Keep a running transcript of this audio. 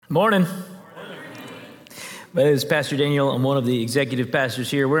Morning. My name is Pastor Daniel. I'm one of the executive pastors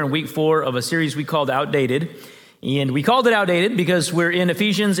here. We're in week 4 of a series we called Outdated. And we called it Outdated because we're in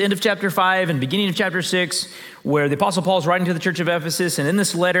Ephesians, end of chapter 5 and beginning of chapter 6, where the Apostle Paul is writing to the church of Ephesus. And in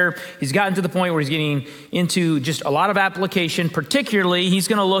this letter, he's gotten to the point where he's getting into just a lot of application. Particularly, he's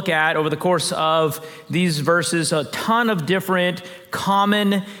going to look at, over the course of these verses, a ton of different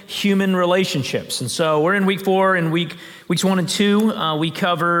common human relationships. And so we're in week 4. In weeks 1 and 2, we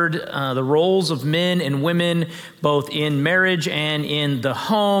covered the roles of men and women, both in marriage and in the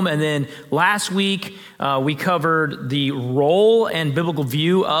home. And then last week, we covered the role and biblical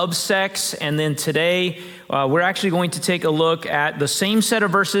view of sex. And then today, we're actually going to take a look at the same set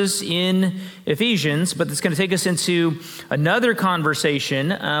of verses in Ephesians, but it's going to take us into another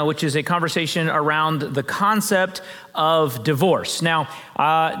conversation, which is a conversation around the concept of divorce. Now,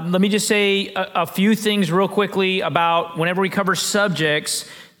 let me just say a few things real quickly about whenever we cover subjects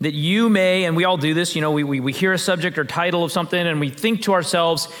that you may, and we all do this, we hear a subject or title of something and we think to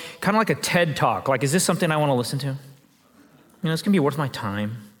ourselves, kind of like a TED Talk, like, is this something I want to listen to? It's going to be worth my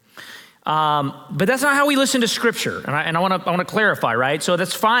time. But that's not how we listen to Scripture, and I want to clarify, right? So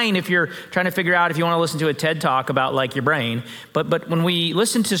that's fine if you're trying to figure out if you want to listen to a TED Talk about like your brain, but when we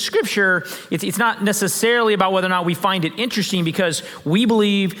listen to Scripture, it's not necessarily about whether or not we find it interesting, because we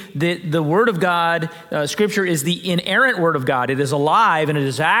believe that the Word of God, Scripture, is the inerrant Word of God. It is alive and it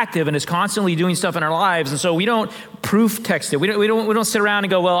is active and is constantly doing stuff in our lives, and so we don't proof text it. We don't sit around and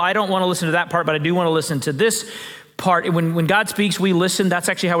go, well, I don't want to listen to that part, but I do want to listen to this part. When God speaks, we listen. That's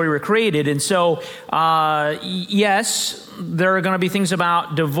actually how we were created. And so, yes, there are going to be things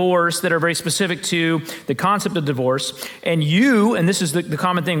about divorce that are very specific to the concept of divorce. And this is the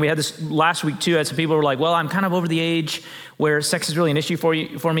common thing. We had this last week too. Had some people who were like, well, I'm kind of over the age where sex is really an issue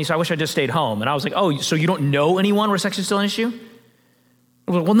for me, so I wish I just stayed home. And I was like, oh, so you don't know anyone where sex is still an issue?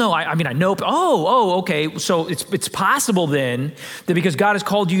 Well, no, I know. Okay. So it's possible then that because God has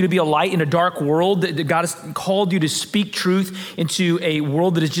called you to be a light in a dark world, that God has called you to speak truth into a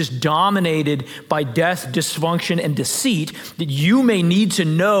world that is just dominated by death, dysfunction, and deceit, that you may need to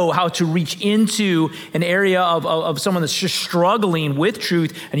know how to reach into an area of someone that's just struggling with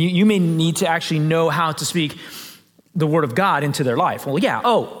truth, and you may need to actually know how to speak the Word of God into their life. Well, yeah.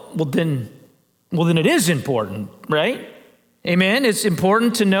 Well then it is important, right? Amen. It's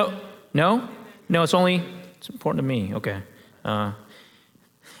important to know. No, it's important to me. Okay. I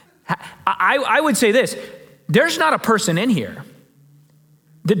would say this. There's not a person in here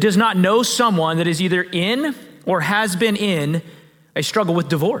that does not know someone that is either in or has been in a struggle with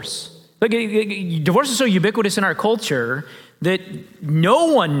divorce. Like, divorce is so ubiquitous in our culture that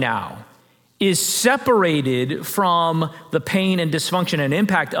no one now is separated from the pain and dysfunction and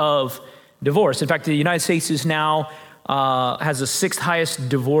impact of divorce. In fact, the United States is now has the 6th highest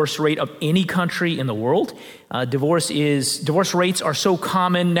divorce rate of any country in the world. Divorce rates are so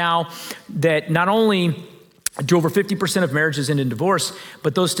common now that not only do over 50% of marriages end in divorce,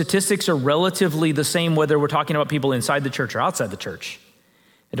 but those statistics are relatively the same whether we're talking about people inside the church or outside the church.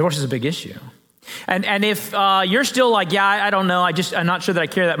 And divorce is a big issue. And if you're still like, yeah, I don't know, I'm not sure that I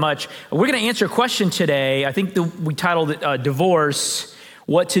care that much, we're going to answer a question today. I think we titled it Divorce,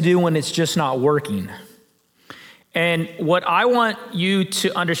 What to Do When It's Just Not Working. And what I want you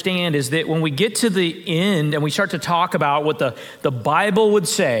to understand is that when we get to the end and we start to talk about what the Bible would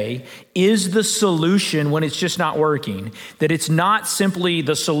say is the solution when it's just not working, that it's not simply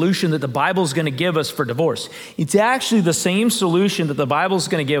the solution that the Bible is going to give us for divorce. It's actually the same solution that the Bible is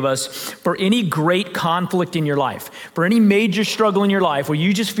going to give us for any great conflict in your life, for any major struggle in your life where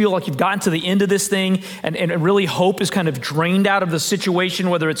you just feel like you've gotten to the end of this thing and really hope is kind of drained out of the situation,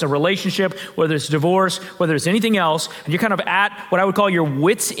 whether it's a relationship, whether it's divorce, whether it's anything else, and you're kind of at what I would call your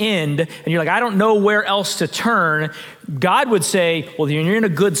wit's end, and you're like, I don't know where else to turn. God would say, well, you're in a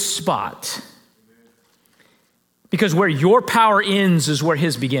good spot. Because where your power ends is where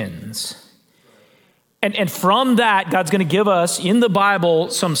his begins. And from that, God's going to give us in the Bible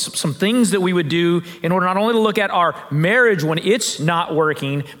some things that we would do in order not only to look at our marriage when it's not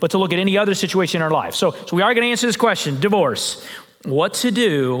working, but to look at any other situation in our life. So we are going to answer this question, divorce. What to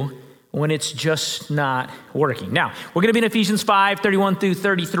do when it's just not working. Now, we're going to be in Ephesians 5, 31 through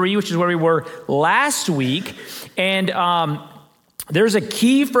 33, which is where we were last week. And there's a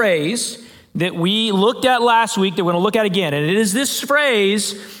key phrase that we looked at last week that we're going to look at again. And it is this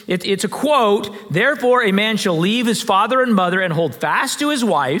phrase, it's a quote, therefore a man shall leave his father and mother and hold fast to his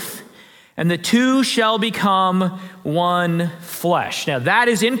wife, and the two shall become one flesh. Now that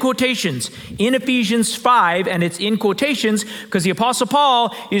is in quotations in Ephesians 5, and it's in quotations because the Apostle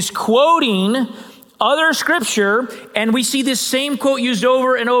Paul is quoting other scripture, and we see this same quote used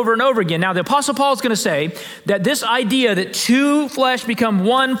over and over and over again. Now, the Apostle Paul is going to say that this idea that two flesh become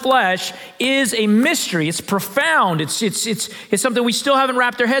one flesh is a mystery. It's profound. It's something we still haven't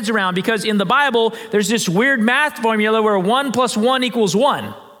wrapped our heads around, because in the Bible, there's this weird math formula where 1 + 1 =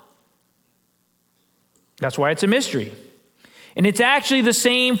 1. That's why it's a mystery. And it's actually the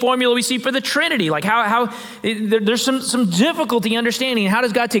same formula we see for the Trinity. Like there's some difficulty understanding how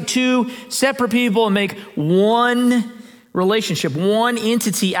does God take two separate people and make one relationship, one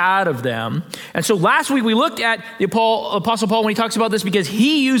entity out of them. And so last week we looked at the Apostle Paul when he talks about this, because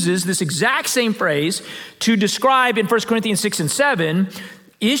he uses this exact same phrase to describe in 1 Corinthians 6 and 7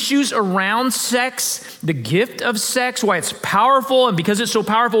 issues around sex, the gift of sex, why it's powerful, and because it's so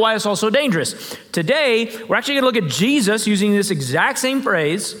powerful, why it's also dangerous. Today, we're actually going to look at Jesus using this exact same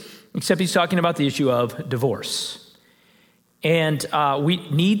phrase, except he's talking about the issue of divorce. And we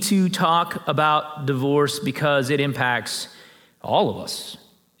need to talk about divorce because it impacts all of us.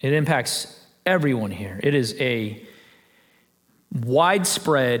 It impacts everyone here. It is a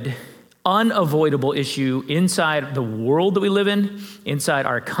widespread, unavoidable issue inside the world that we live in, inside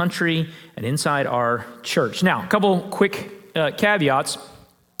our country, and inside our church. Now, a couple quick caveats.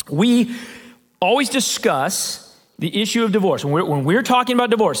 We always discuss the issue of divorce. When we're talking about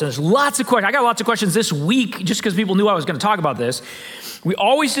divorce, and there's lots of questions. I got lots of questions this week just because people knew I was going to talk about this. We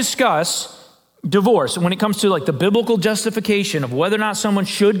always discuss divorce when it comes to like the biblical justification of whether or not someone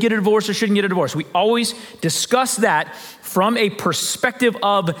should get a divorce or shouldn't get a divorce. We always discuss that from a perspective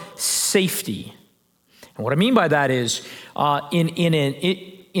of safety. And what I mean by that is in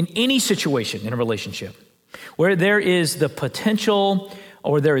any situation in a relationship where there is the potential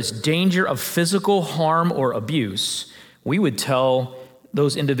or there is danger of physical harm or abuse, we would tell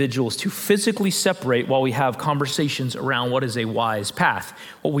those individuals to physically separate while we have conversations around what is a wise path.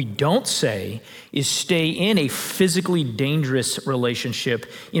 What we don't say is stay in a physically dangerous relationship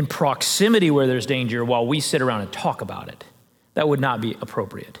in proximity where there's danger while we sit around and talk about it. That would not be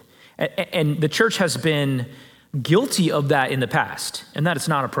appropriate. And the church has been guilty of that in the past, and that it's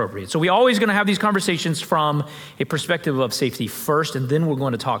not appropriate. So we're always going to have these conversations from a perspective of safety first, and then we're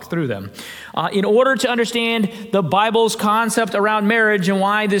going to talk through them. In order to understand the Bible's concept around marriage and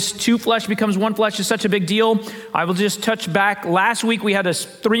why this two flesh becomes one flesh is such a big deal, I will just touch back. Last week we had a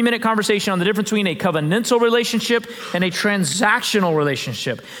 3-minute conversation on the difference between a covenantal relationship and a transactional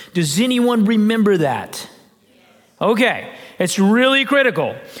relationship. Does anyone remember that? Okay. It's really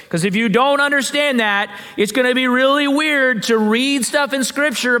critical, because if you don't understand that, it's going to be really weird to read stuff in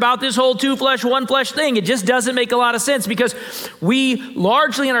Scripture about this whole two flesh, one flesh thing. It just doesn't make a lot of sense, because we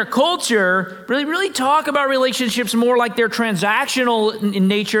largely in our culture really talk about relationships more like they're transactional in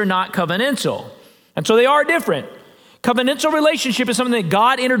nature, not covenantal. And so they are different. Covenantal relationship is something that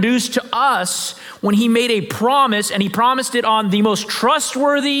God introduced to us when he made a promise, and he promised it on the most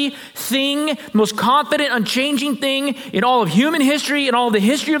trustworthy thing, the most confident, unchanging thing in all of human history and all of the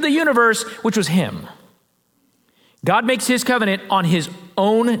history of the universe, which was him. God makes his covenant on his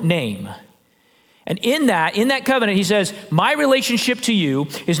own name. And in that covenant, he says, my relationship to you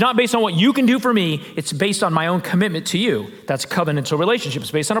is not based on what you can do for me. It's based on my own commitment to you. That's a covenantal relationship.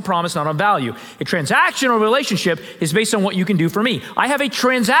 It's based on a promise, not on value. A transactional relationship is based on what you can do for me. I have a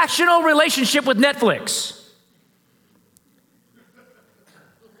transactional relationship with Netflix.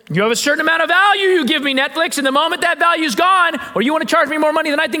 You have a certain amount of value you give me, Netflix, and the moment that value's gone, or you want to charge me more money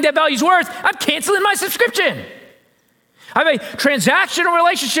than I think that value's worth, I'm canceling my subscription. I have a transactional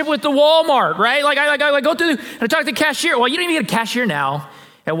relationship with the Walmart, right? Like I go through and I talk to the cashier. Well, you don't even get a cashier now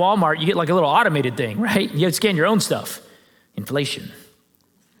at Walmart. You get like a little automated thing, right? You scan your own stuff. Inflation.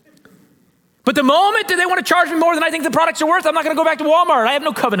 But the moment that they want to charge me more than I think the products are worth, I'm not going to go back to Walmart. I have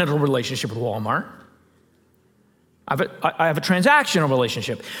no covenantal relationship with Walmart. I have a transactional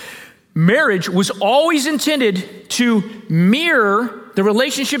relationship. Marriage was always intended to mirror the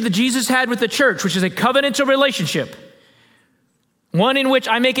relationship that Jesus had with the church, which is a covenantal relationship. One in which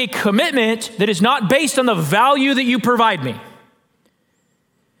I make a commitment that is not based on the value that you provide me.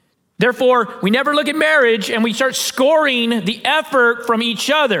 Therefore, we never look at marriage and we start scoring the effort from each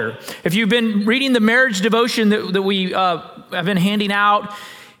other. If you've been reading the marriage devotion that we have been handing out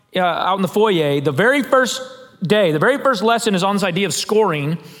in the foyer, the very first day, the very first lesson is on this idea of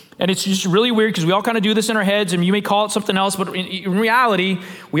scoring. And it's just really weird because we all kind of do this in our heads, and you may call it something else, but in reality,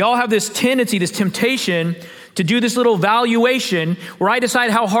 we all have this tendency, this temptation to do this little valuation where I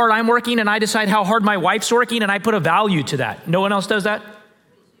decide how hard I'm working and I decide how hard my wife's working, and I put a value to that. No one else does that?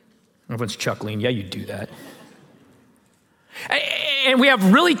 Everyone's chuckling. Yeah, you do that. and we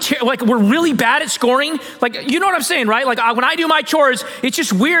have really, we're really bad at scoring. Like, you know what I'm saying, right? Like when I do my chores, it's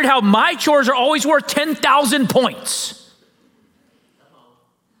just weird how my chores are always worth 10,000 points.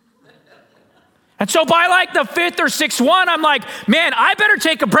 And so by like the fifth or sixth one, I'm like, man, I better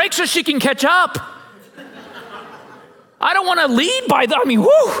take a break so she can catch up. I don't want to lead by I'm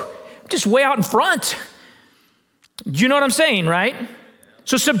just way out in front. You know what I'm saying, right?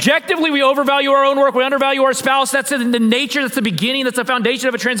 So subjectively, we overvalue our own work. We undervalue our spouse. That's in the nature. That's the beginning. That's the foundation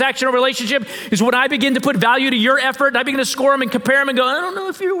of a transactional relationship, is when I begin to put value to your effort. And I begin to score them and compare them and go, I don't know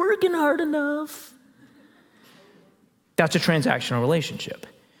if you're working hard enough. That's a transactional relationship.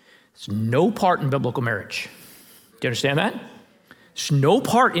 There's no part in biblical marriage. Do you understand that? There's no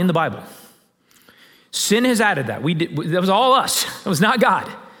part in the Bible. Sin has added that. That was all us. It was not God.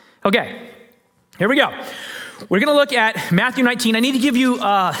 Okay, here we go. We're going to look at Matthew 19. I need to give you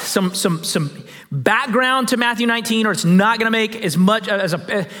some background to Matthew 19, or it's not going to make as much as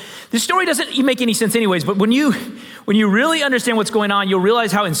this story doesn't make any sense anyways, but when you really understand what's going on, you'll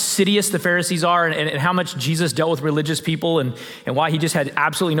realize how insidious the Pharisees are and how much Jesus dealt with religious people and why he just had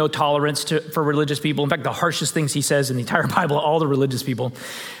absolutely no tolerance for religious people. In fact, the harshest things he says in the entire Bible, all the religious people.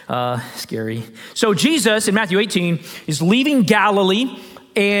 Scary. So Jesus, in Matthew 18, is leaving Galilee,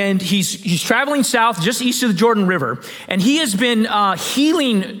 and he's traveling south just east of the Jordan River, and he has been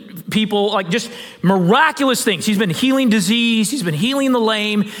healing people, like just miraculous things. He's been healing disease, he's been healing the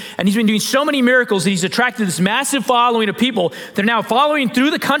lame, and he's been doing so many miracles that he's attracted this massive following of people that are now following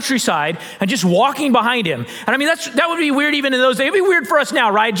through the countryside and just walking behind him. And I mean, that would be weird even in those days. It'd be weird for us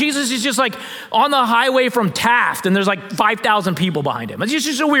now, right? Jesus is just like on the highway from Taft, and there's like 5,000 people behind him. It's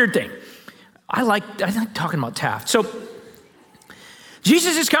just a weird thing. I like talking about Taft. So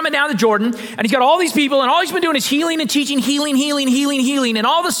Jesus is coming down the Jordan, and he's got all these people, and all he's been doing is healing and teaching, healing. And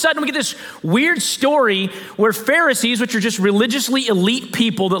all of a sudden, we get this weird story where Pharisees, which are just religiously elite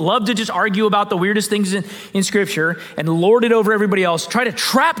people that love to just argue about the weirdest things in Scripture and lord it over everybody else, try to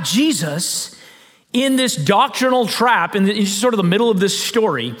trap Jesus in this doctrinal trap in sort of the middle of this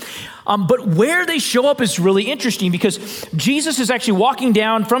story. But where they show up is really interesting, because Jesus is actually walking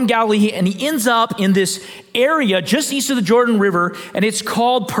down from Galilee, and he ends up in this area just east of the Jordan River, and it's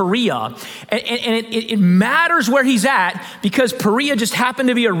called Perea. And it matters where he's at, because Perea just happened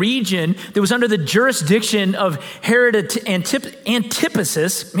to be a region that was under the jurisdiction of Herod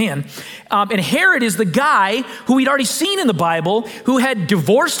Antipas. And Herod is the guy who we'd already seen in the Bible, who had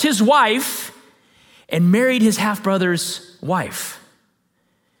divorced his wife and married his half-brother's wife.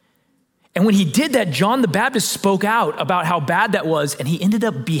 And when he did that, John the Baptist spoke out about how bad that was, and he ended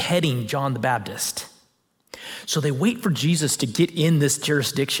up beheading John the Baptist. So they wait for Jesus to get in this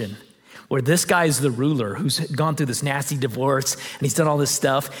jurisdiction where this guy's the ruler who's gone through this nasty divorce, and he's done all this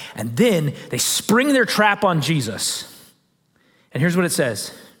stuff. And then they spring their trap on Jesus. And here's what it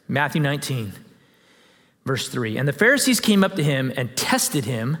says, Matthew 19, verse 3. And the Pharisees came up to him and tested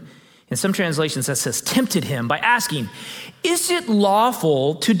him. In some translations that says tempted him by asking, is it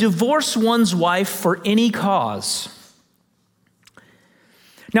lawful to divorce one's wife for any cause?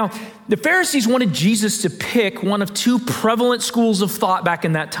 Now, the Pharisees wanted Jesus to pick one of two prevalent schools of thought back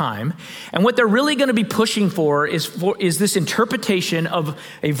in that time. And what they're really going to be pushing for is this interpretation of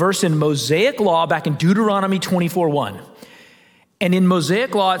a verse in Mosaic law back in Deuteronomy 24:1. And in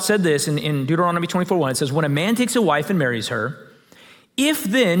Mosaic law, it said this in Deuteronomy 24:1. It says, when a man takes a wife and marries her, if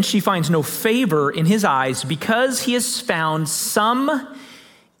then she finds no favor in his eyes because he has found some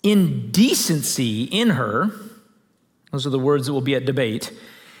indecency in her, those are the words that will be at debate,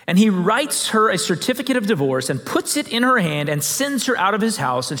 and he writes her a certificate of divorce and puts it in her hand and sends her out of his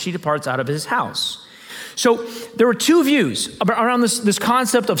house, and she departs out of his house. So there were two views around this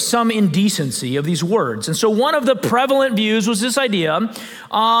concept of some indecency of these words. And so one of the prevalent views was this idea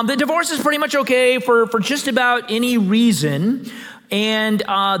that divorce is pretty much okay for just about any reason. And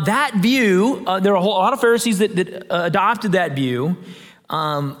that view, there are a lot of Pharisees that adopted that view,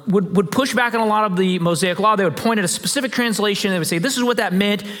 would push back on a lot of the Mosaic law. They would point at a specific translation. They would say, this is what that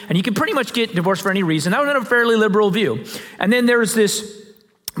meant, and you can pretty much get divorced for any reason. That was a fairly liberal view. And then there's this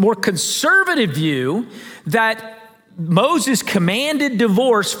more conservative view that Moses commanded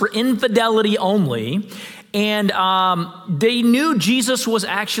divorce for infidelity only. And they knew Jesus was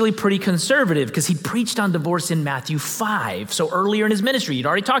actually pretty conservative because he preached on divorce in Matthew 5. So earlier in his ministry, he'd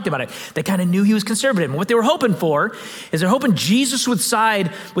already talked about it. They kind of knew he was conservative. And what they were hoping for is they're hoping Jesus would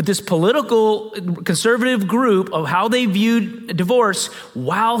side with this political conservative group of how they viewed divorce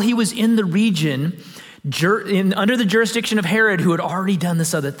while he was in the region under the jurisdiction of Herod, who had already done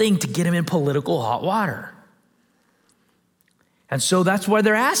this other thing to get him in political hot water. And so that's why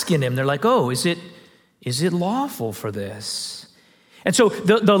they're asking him. They're like, oh, is it lawful for this? And so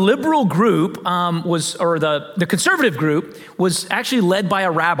the liberal group the conservative group was actually led by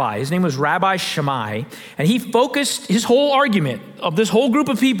a rabbi. His name was Rabbi Shammai. And he focused his whole argument of this whole group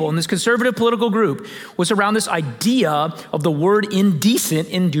of people in this conservative political group was around this idea of the word indecent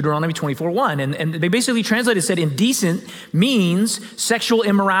in Deuteronomy 24:1. And they basically said indecent means sexual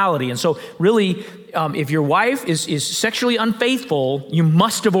immorality. And so really, if your wife is sexually unfaithful, you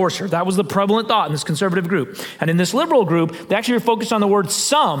must divorce her. That was the prevalent thought in this conservative group. And in this liberal group, they actually were focused on the word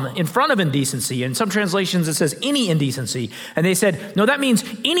some in front of indecency. In some translations, it says any indecency. And they said, no, that means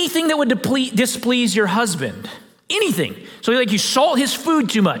anything that would displease your husband. Anything. So like you salt his food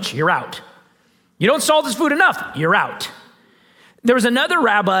too much, you're out. You don't salt his food enough, you're out. There was another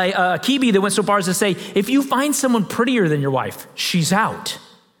rabbi, Kibi, that went so far as to say, if you find someone prettier than your wife, she's out.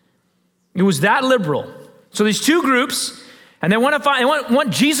 It was that liberal. So these two groups, and they want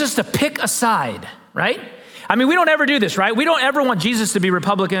Jesus to pick a side, right? I mean, we don't ever do this, right? We don't ever want Jesus to be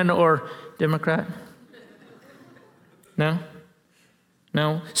Republican or Democrat. No.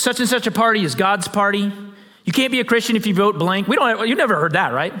 Such and such a party is God's party. You can't be a Christian if you vote blank. You've never heard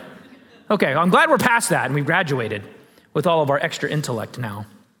that, right? Okay, I'm glad we're past that and we've graduated with all of our extra intellect now.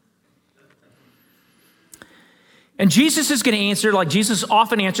 And Jesus is going to answer like Jesus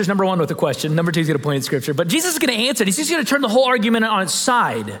often answers, number one, with a question. Number two, he's going to point in Scripture. But Jesus is going to answer. He's just going to turn the whole argument on its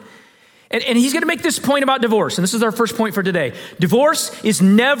side. And he's going to make this point about divorce. And this is our first point for today. Divorce is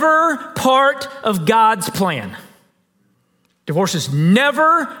never part of God's plan. Divorce is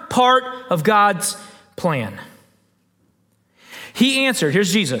never part of God's plan. He answered,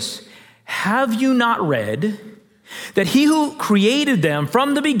 here's Jesus. Have you not read that he who created them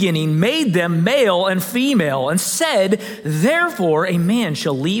from the beginning made them male and female and said, therefore a man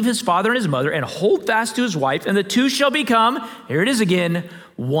shall leave his father and his mother and hold fast to his wife, and the two shall become, here it is again,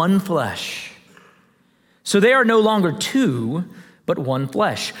 one flesh. So they are no longer two, but one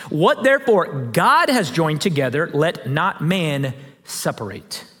flesh. What therefore God has joined together, let not man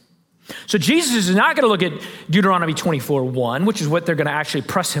separate. So Jesus is not going to look at Deuteronomy 24:1, which is what they're going to actually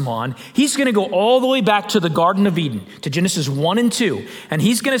press him on. He's going to go all the way back to the Garden of Eden, to Genesis 1 and 2. And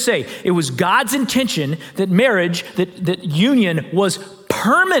he's going to say it was God's intention that marriage, that union was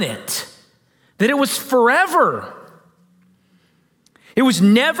permanent, that it was forever. It was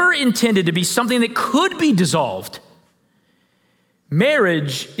never intended to be something that could be dissolved.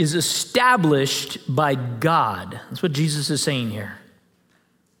 Marriage is established by God. That's what Jesus is saying here.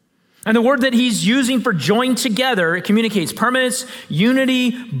 And the word that he's using for joined together, it communicates permanence,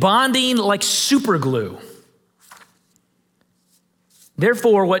 unity, bonding like super glue.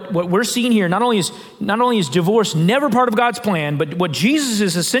 Therefore, what we're seeing here, not only is divorce never part of God's plan, but what Jesus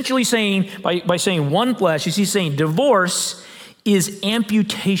is essentially saying by saying one flesh, is he's saying divorce is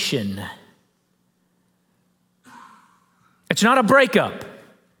amputation. It's not a breakup.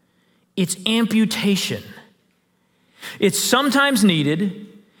 It's amputation. It's sometimes needed,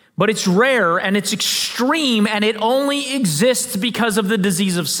 but it's rare and it's extreme, and it only exists because of the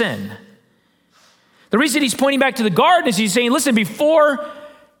disease of sin. The reason he's pointing back to the garden is he's saying, listen, before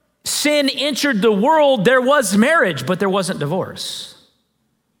sin entered the world, there was marriage, but there wasn't divorce.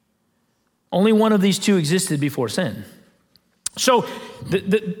 Only one of these two existed before sin. So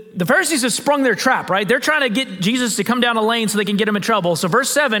the Pharisees have sprung their trap, right? They're trying to get Jesus to come down a lane so they can get him in trouble. So verse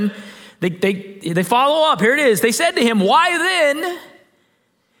 7, they follow up. Here it is. They said to him, why then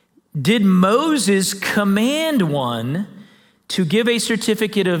did Moses command one to give a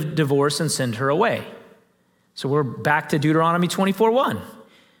certificate of divorce and send her away? So we're back to Deuteronomy 24:1.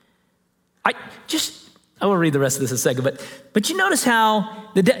 I will read the rest of this in a second, but you notice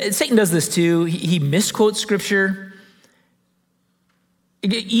how Satan does this too. He misquotes Scripture.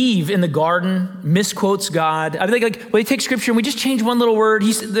 Eve in the garden misquotes God. I mean, they take Scripture and we just change one little word.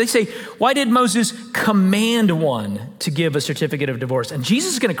 They say, why did Moses command one to give a certificate of divorce? And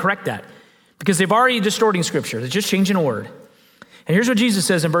Jesus is going to correct that because they've already distorting Scripture. They're just changing a word. And here's what Jesus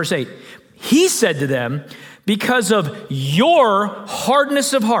says in verse 8. He said to them, because of your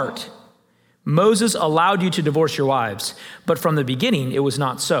hardness of heart, Moses allowed you to divorce your wives, but from the beginning, it was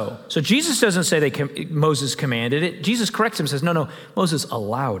not so. So Jesus doesn't say Moses commanded it. Jesus corrects him and says, no, Moses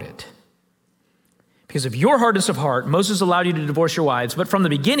allowed it. Because of your hardness of heart, Moses allowed you to divorce your wives, but from the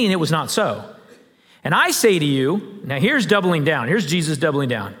beginning, it was not so. And I say to you, now here's doubling down. Here's Jesus doubling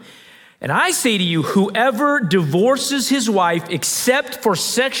down. And I say to you, whoever divorces his wife except for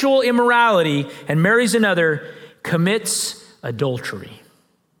sexual immorality and marries another commits adultery.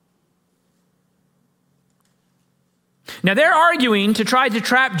 Now, they're arguing to try to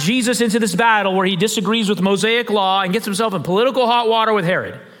trap Jesus into this battle where he disagrees with Mosaic law and gets himself in political hot water with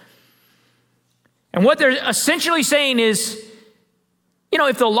Herod. And what they're essentially saying is,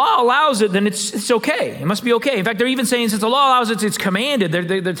 if the law allows it, then it's okay. It must be okay. In fact, they're even saying since the law allows it, it's commanded.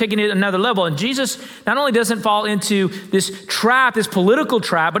 They're taking it another level. And Jesus not only doesn't fall into this trap, this political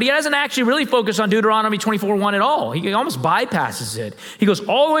trap, but he doesn't actually really focus on Deuteronomy 24:1 at all. He almost bypasses it. He goes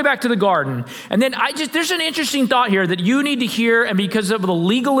all the way back to the garden. And then there's an interesting thought here that you need to hear, and because of the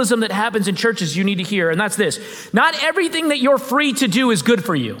legalism that happens in churches, you need to hear, and that's this. Not everything that you're free to do is good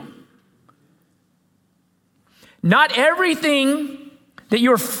for you. Not everything that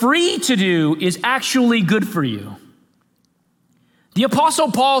you're free to do is actually good for you. The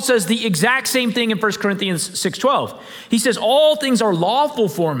Apostle Paul says the exact same thing in 1 Corinthians 6:12. He says, all things are lawful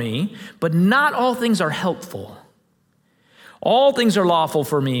for me, but not all things are helpful. All things are lawful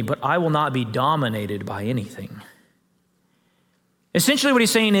for me, but I will not be dominated by anything. Essentially what he's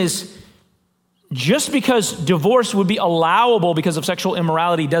saying is, just because divorce would be allowable because of sexual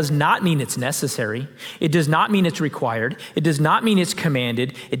immorality does not mean it's necessary. It does not mean it's required. It does not mean it's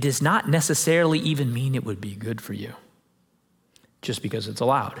commanded. It does not necessarily even mean it would be good for you, just because it's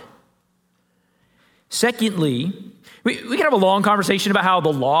allowed. Secondly, we can have a long conversation about how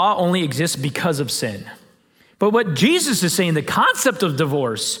the law only exists because of sin. But what Jesus is saying, the concept of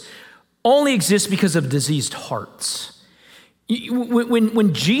divorce only exists because of diseased hearts.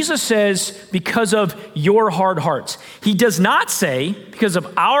 When Jesus says, because of your hard hearts, he does not say because of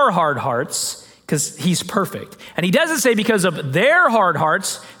our hard hearts, because he's perfect. And he doesn't say because of their hard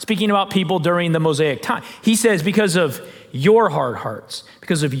hearts, speaking about people during the Mosaic time. He says because of your hard hearts,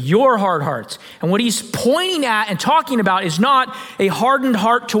 because of your hard hearts. And what he's pointing at and talking about is not a hardened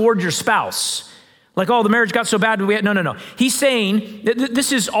heart toward your spouse. Like, oh, the marriage got so bad. No. He's saying that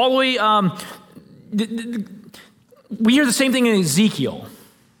this is all the way... We hear the same thing in Ezekiel.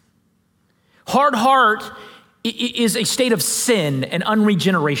 Hard heart is a state of sin and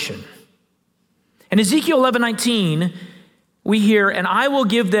unregeneration. In Ezekiel 11:19, we hear, and I will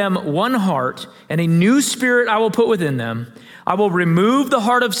give them one heart, and a new spirit I will put within them. I will remove the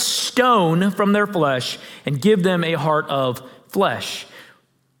heart of stone from their flesh and give them a heart of flesh.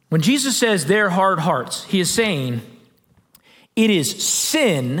 When Jesus says their hard hearts, he is saying it is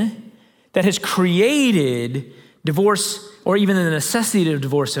sin that has created divorce, or even the necessity of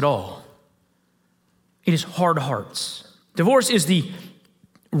divorce at all. It is hard hearts. Divorce is the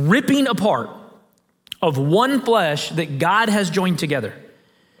ripping apart of one flesh that God has joined together.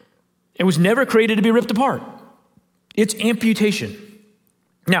 It was never created to be ripped apart. It's amputation.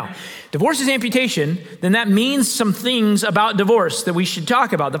 Now, divorce is amputation, then that means some things about divorce that we should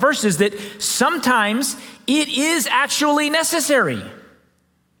talk about. The first is that sometimes it is actually necessary.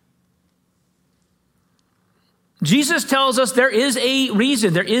 Jesus tells us there is a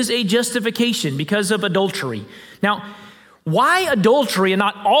reason, there is a justification because of adultery. Now, why adultery and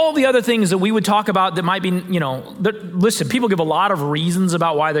not all the other things that we would talk about that might be, listen, people give a lot of reasons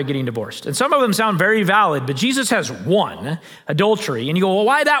about why they're getting divorced. And some of them sound very valid, but Jesus has one, adultery. And you go, well,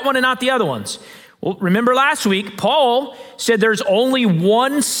 why that one and not the other ones? Well, remember last week, Paul said there's only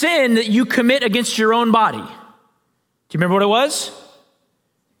one sin that you commit against your own body. Do you remember what it was?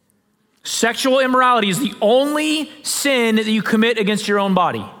 Sexual immorality is the only sin that you commit against your own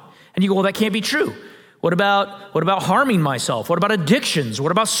body. And you go, well, that can't be true. What about harming myself? What about addictions?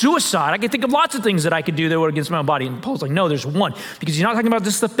 What about suicide? I can think of lots of things that I could do that were against my own body. And Paul's like, no, there's one. Because he's not talking about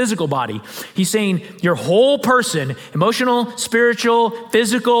just the physical body. He's saying your whole person, emotional, spiritual,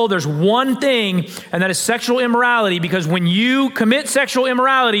 physical, there's one thing, and that is sexual immorality. Because when you commit sexual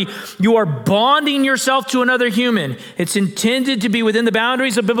immorality, you are bonding yourself to another human. It's intended to be within the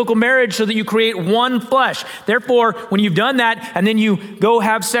boundaries of biblical marriage so that you create one flesh. Therefore, when you've done that and then you go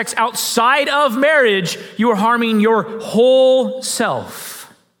have sex outside of marriage, you are harming your whole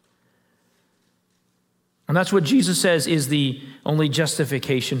self. And that's what Jesus says is the only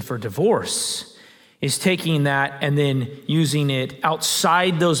justification for divorce, is taking that and then using it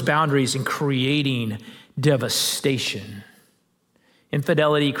outside those boundaries and creating devastation.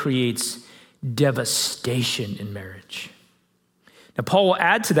 Infidelity creates devastation in marriage. Now, Paul will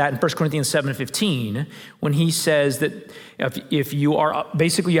add to that in 1 Corinthians 7:15 when he says that if you are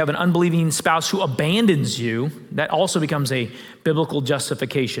basically you have an unbelieving spouse who abandons you, that also becomes a biblical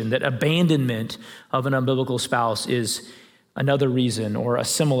justification. That abandonment of an unbiblical spouse is another reason or a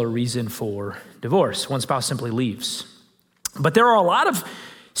similar reason for divorce. One spouse simply leaves. But there are a lot of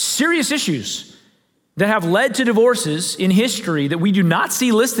serious issues that have led to divorces in history that we do not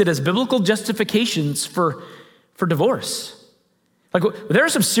see listed as biblical justifications for divorce. Like, there are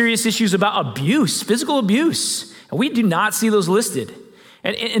some serious issues about abuse, physical abuse, and we do not see those listed.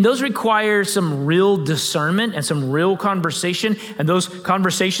 And those require some real discernment and some real conversation. And those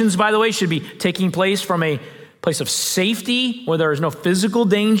conversations, by the way, should be taking place from a place of safety where there is no physical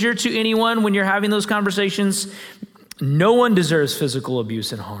danger to anyone when you're having those conversations. No one deserves physical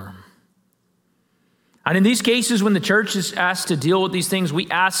abuse and harm. And in these cases, when the church is asked to deal with these things, we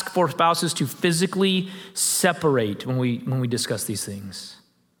ask for spouses to physically separate when we discuss these things.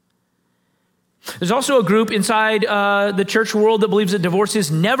 There's also a group inside the church world that believes that divorce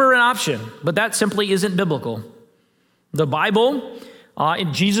is never an option, but that simply isn't biblical. The Bible,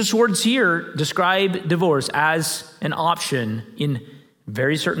 in Jesus' words here, describe divorce as an option in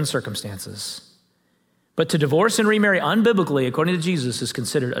very certain circumstances. But to divorce and remarry unbiblically, according to Jesus, is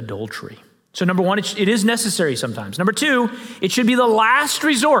considered adultery. So number one, it is necessary sometimes. Number two, it should be the last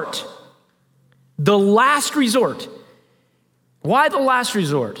resort. The last resort. Why the last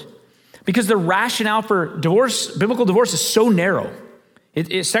resort? Because the rationale for divorce, biblical divorce, is so narrow.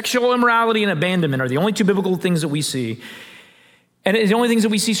 Sexual immorality and abandonment are the only two biblical things that we see. And it's the only things that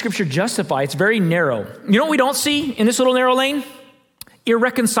we see Scripture justify. It's very narrow. You know what we don't see in this little narrow lane?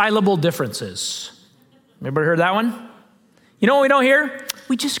 Irreconcilable differences. Everybody heard that one? You know what we don't hear?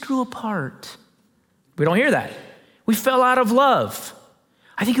 We just grew apart. We don't hear that. We fell out of love.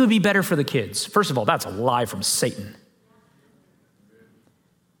 I think it would be better for the kids. First of all, that's a lie from Satan.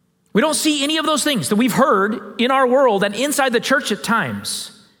 We don't see any of those things that we've heard in our world and inside the church at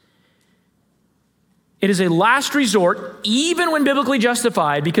times. It is a last resort, even when biblically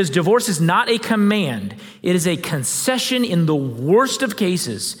justified, because divorce is not a command. It is a concession in the worst of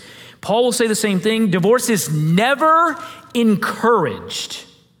cases. Paul will say the same thing. Divorce is never encouraged.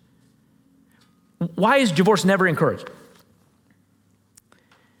 Why is divorce never encouraged?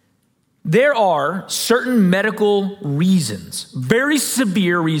 There are certain medical reasons, very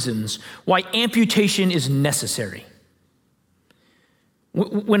severe reasons, why amputation is necessary.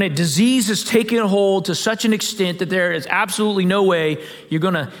 When a disease is taking a hold to such an extent that there is absolutely no way you're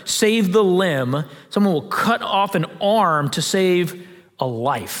going to save the limb, someone will cut off an arm to save a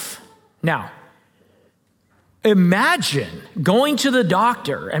life. Now, imagine going to the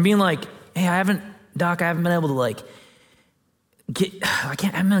doctor and being like, hey, I haven't been able to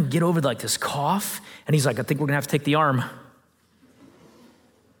I'm going to get over this cough. And he's like, I think we're going to have to take the arm.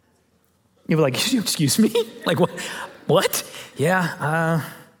 You're like, excuse me? Like, what? Yeah,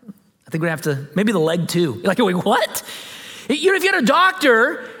 I think we're going to have to, maybe the leg too. You're like, wait, what? If you had a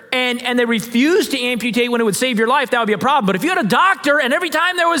doctor and they refused to amputate when it would save your life, that would be a problem. But if you had a doctor and every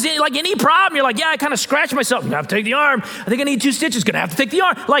time there was any problem, you're like, yeah, I kind of scratched myself. I'm going to have to take the arm. I think I need 2 stitches. Going to have to take the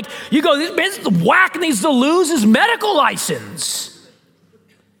arm. Like, you go, this man's whack needs to lose his medical license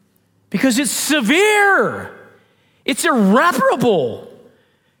because it's severe. It's irreparable.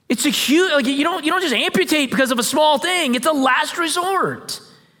 It's a huge, you don't just amputate because of a small thing. It's a last resort.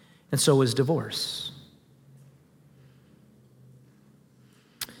 And so is divorce.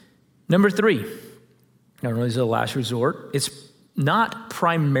 Number 3, not only is it a last resort, it's not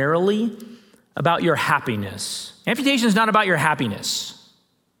primarily about your happiness. Amputation is not about your happiness.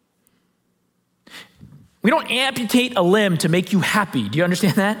 We don't amputate a limb to make you happy. Do you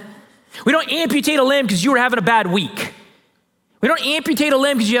understand that? We don't amputate a limb because you were having a bad week. We don't amputate a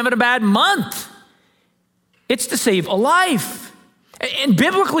limb because you're having a bad month. It's to save a life. And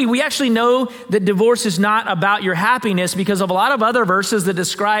biblically, we actually know that divorce is not about your happiness because of a lot of other verses that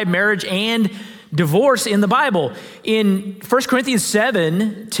describe marriage and divorce in the Bible. In 1 Corinthians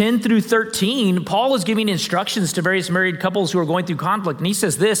 7, 10 through 13, Paul is giving instructions to various married couples who are going through conflict. And he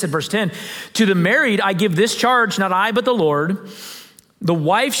says this in verse 10, to the married, I give this charge, not I, but the Lord. The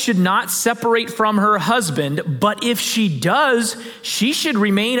wife should not separate from her husband, but if she does, she should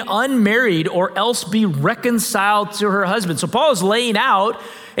remain unmarried or else be reconciled to her husband. So Paul is laying out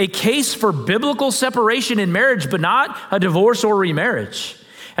a case for biblical separation in marriage, but not a divorce or remarriage.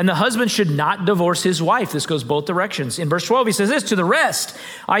 And the husband should not divorce his wife. This goes both directions. In verse 12, he says this, to the rest,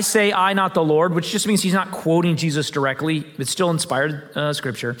 I say, I, not the Lord, which just means he's not quoting Jesus directly. It's still inspired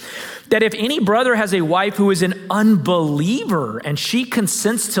scripture. That if any brother has a wife who is an unbeliever and she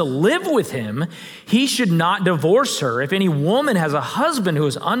consents to live with him, he should not divorce her. If any woman has a husband who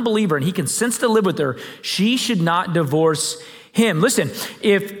is an unbeliever and he consents to live with her, she should not divorce him. Listen,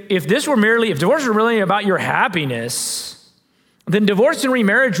 if divorce were really about your happiness, then divorce and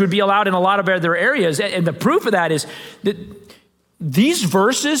remarriage would be allowed in a lot of other areas. And the proof of that is that these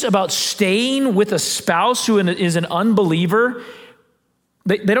verses about staying with a spouse who is an unbeliever,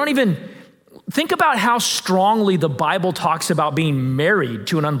 they don't even think about how strongly the Bible talks about being married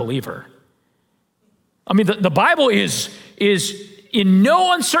to an unbeliever. I mean, the Bible is in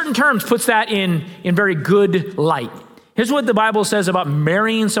no uncertain terms puts that in very good light. Here's what the Bible says about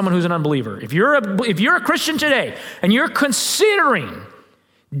marrying someone who's an unbeliever. If you're a Christian today and you're considering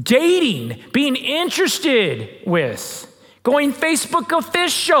dating, being interested with, going Facebook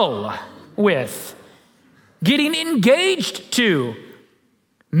official with, getting engaged to,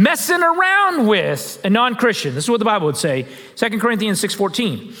 messing around with a non-Christian. This is what the Bible would say, 2 Corinthians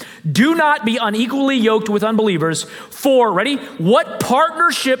 6:14. Do not be unequally yoked with unbelievers, for, ready, what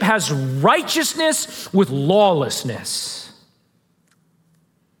partnership has righteousness with lawlessness?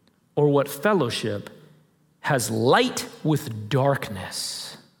 Or what fellowship has light with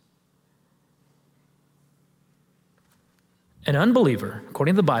darkness? An unbeliever,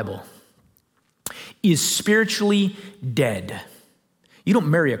 according to the Bible, is spiritually dead. You don't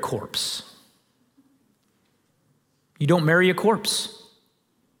marry a corpse. You don't marry a corpse.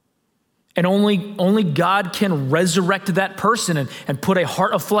 And only God can resurrect that person and put a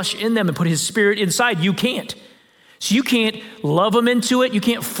heart of flesh in them and put his spirit inside. You can't. So you can't love them into it. You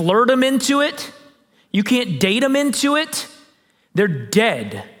can't flirt them into it. You can't date them into it. They're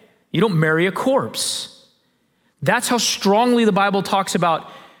dead. You don't marry a corpse. That's how strongly the Bible talks about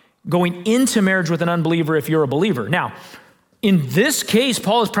going into marriage with an unbeliever if you're a believer. Now, in this case,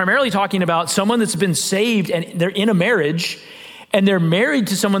 Paul is primarily talking about someone that's been saved and they're in a marriage and they're married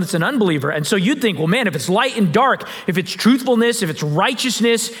to someone that's an unbeliever. And so you'd think, well, man, if it's light and dark, if it's truthfulness, if it's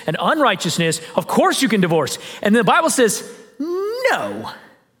righteousness and unrighteousness, of course you can divorce. And the Bible says, no.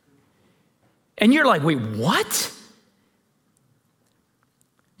 And you're like, wait, what?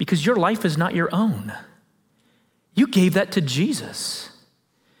 Because your life is not your own. You gave that to Jesus.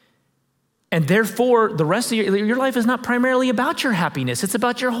 And therefore, the rest of your life is not primarily about your happiness. It's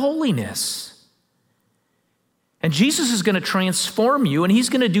about your holiness. And Jesus is going to transform you, and he's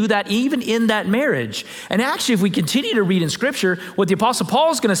going to do that even in that marriage. And actually, if we continue to read in Scripture, what the Apostle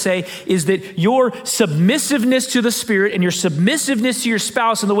Paul is going to say is that your submissiveness to the Spirit and your submissiveness to your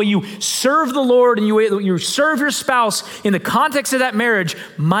spouse and the way you serve the Lord and you serve your spouse in the context of that marriage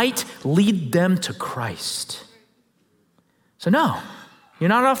might lead them to Christ. So no, you're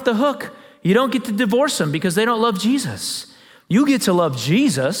not off the hook. You don't get to divorce them because they don't love Jesus. You get to love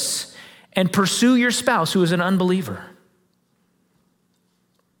Jesus and pursue your spouse who is an unbeliever.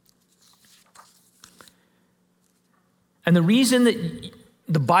 And the reason that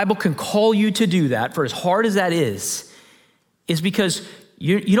the Bible can call you to do that, for as hard as that is because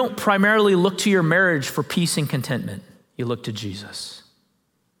you don't primarily look to your marriage for peace and contentment. You look to Jesus.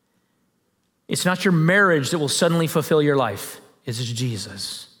 It's not your marriage that will suddenly fulfill your life. It's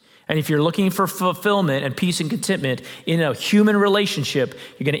Jesus. And if you're looking for fulfillment and peace and contentment in a human relationship,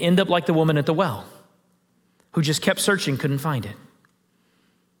 you're going to end up like the woman at the well who just kept searching, couldn't find it.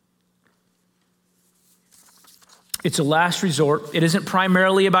 It's a last resort. It isn't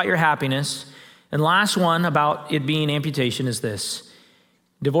primarily about your happiness. And last one about it being amputation is this.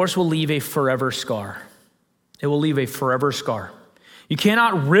 Divorce will leave a forever scar. It will leave a forever scar. You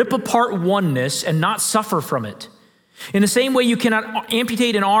cannot rip apart oneness and not suffer from it. In the same way, you cannot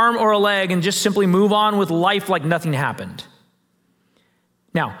amputate an arm or a leg and just simply move on with life like nothing happened.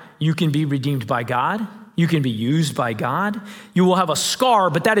 Now, you can be redeemed by God. You can be used by God. You will have a scar,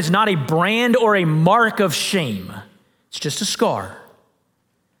 but that is not a brand or a mark of shame. It's just a scar.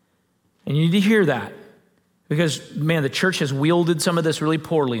 And you need to hear that because, man, the church has wielded some of this really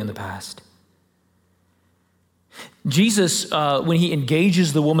poorly in the past. Jesus, when he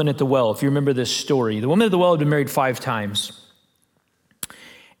engages the woman at the well, if you remember this story, the woman at the well had been married 5 times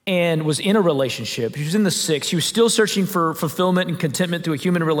and was in a relationship. She was in the 6th. She was still searching for fulfillment and contentment through a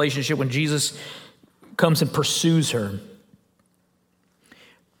human relationship when Jesus comes and pursues her.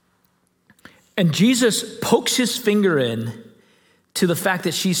 And Jesus pokes his finger in to the fact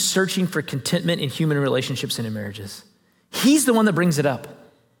that she's searching for contentment in human relationships and in marriages. He's the one that brings it up.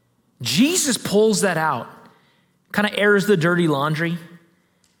 Jesus pulls that out. Kind of airs the dirty laundry.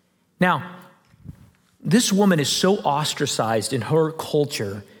 Now, this woman is so ostracized in her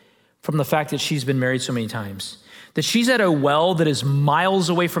culture from the fact that she's been married so many times that she's at a well that is miles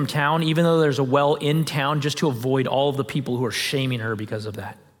away from town, even though there's a well in town, just to avoid all of the people who are shaming her because of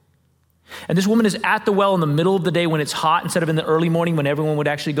that. And this woman is at the well in the middle of the day when it's hot instead of in the early morning when everyone would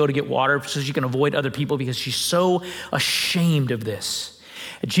actually go to get water so she can avoid other people because she's so ashamed of this.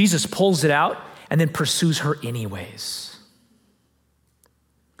 And Jesus pulls it out and then pursues her anyways.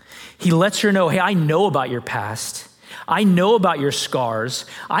 He lets her know, hey, I know about your past. I know about your scars.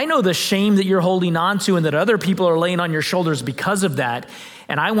 I know the shame that you're holding on to and that other people are laying on your shoulders because of that.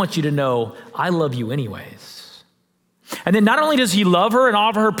 And I want you to know I love you anyways. And then not only does he love her and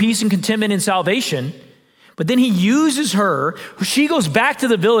offer her peace and contentment in salvation, But then he uses her. She goes back to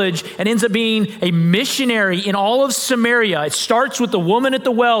the village and ends up being a missionary in all of Samaria. It starts with the woman at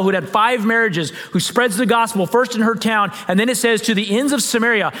the well who'd had 5 marriages, who spreads the gospel first in her town. And then it says to the ends of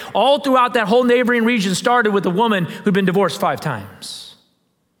Samaria. All throughout that whole neighboring region started with a woman who'd been divorced 5 times.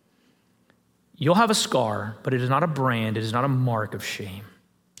 You'll have a scar, but it is not a brand. It is not a mark of shame.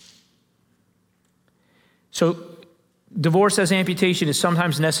 So divorce as amputation is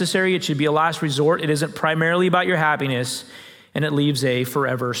sometimes necessary. It should be a last resort. It isn't primarily about your happiness, and it leaves a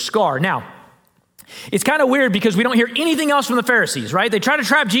forever scar. Now, it's kind of weird because we don't hear anything else from the Pharisees, right? They try to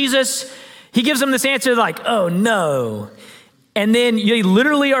trap Jesus. He gives them this answer like, oh no. And then they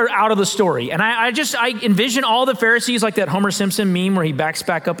literally are out of the story. And I envision all the Pharisees like that Homer Simpson meme where he backs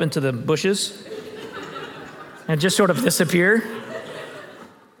back up into the bushes and just sort of disappear.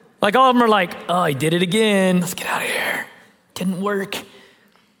 Like all of them are like, oh, he did it again. Let's get out of here. Didn't work.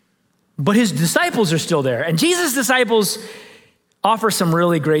 But his disciples are still there. And Jesus' disciples offer some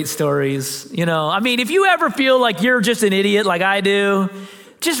really great stories. You know, I mean, if you ever feel like you're just an idiot like I do,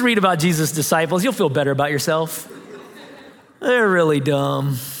 just read about Jesus' disciples. You'll feel better about yourself. They're really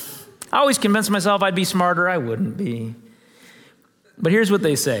dumb. I always convinced myself I'd be smarter. I wouldn't be. But here's what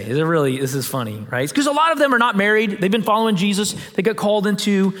they say. This is funny, right? Because a lot of them are not married. They've been following Jesus. They got called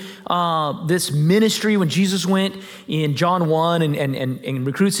into this ministry when Jesus went in John 1 and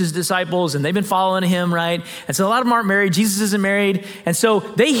recruits his disciples, and they've been following him, right? And so a lot of them aren't married. Jesus isn't married. And so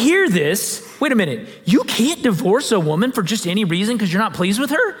they hear this. Wait a minute. You can't divorce a woman for just any reason because you're not pleased with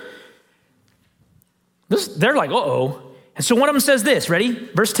her? They're like, uh-oh. And so one of them says this, ready?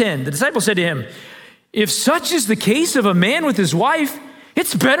 Verse 10, the disciple said to him, if such is the case of a man with his wife,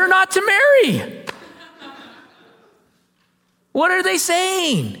 it's better not to marry. What are they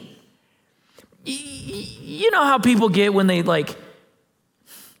saying? You know how people get when they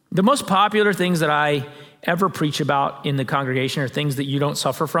the most popular things that I ever preach about in the congregation are things that you don't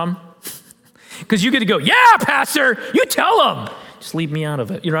suffer from. Because you get to go, yeah, pastor, you tell them. Just leave me out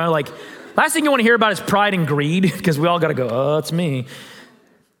of it. You know, last thing you want to hear about is pride and greed, because we all got to go, oh, it's me.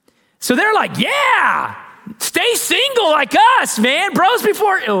 So they're like, yeah, stay single like us, man. Bros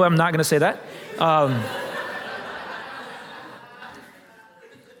before. Oh, I'm not going to say that.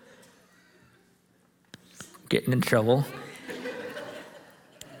 Getting in trouble.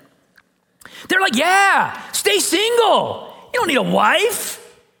 They're like, yeah, stay single. You don't need a wife.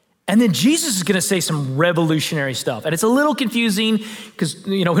 And then Jesus is going to say some revolutionary stuff. And it's a little confusing because,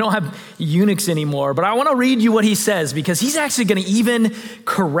 we don't have eunuchs anymore. But I want to read you what he says because he's actually going to even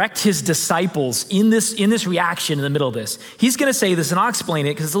correct his disciples in this reaction in the middle of this. He's going to say this, and I'll explain it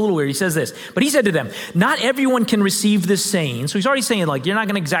because it's a little weird. He says this. But he said to them, not everyone can receive this saying. So he's already saying, you're not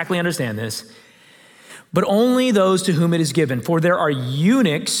going to exactly understand this. But only those to whom it is given. For there are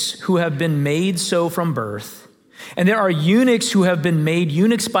eunuchs who have been made so from birth. And there are eunuchs who have been made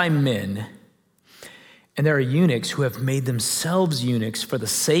eunuchs by men. And there are eunuchs who have made themselves eunuchs for the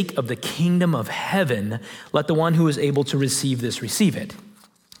sake of the kingdom of heaven. Let the one who is able to receive this receive it.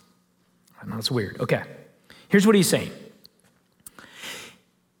 I know it's weird. Okay. Here's what he's saying.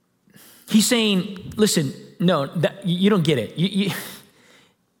 He's saying, listen, no, you don't get it.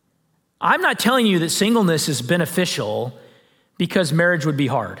 I'm not telling you that singleness is beneficial because marriage would be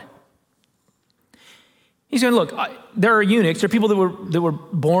hard. He's saying, look, there are eunuchs. There are people that were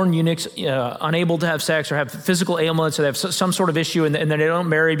born eunuchs, unable to have sex or have physical ailments or they have some sort of issue and then they don't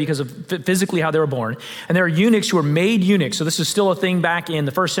marry because of physically how they were born. And there are eunuchs who are made eunuchs. So this is still a thing back in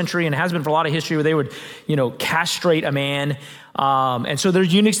the first century and has been for a lot of history where they would, castrate a man. And so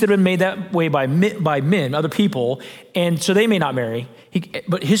there's eunuchs that have been made that way by men, other people. And so they may not marry.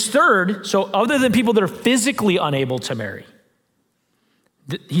 But his third, so other than people that are physically unable to marry,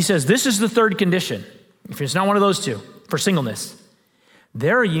 he says this is the third condition. If it's not one of those two, for singleness,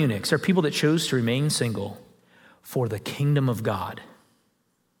 there are eunuchs, there are people that chose to remain single for the kingdom of God.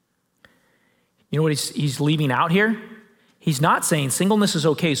 You know what he's leaving out here? He's not saying singleness is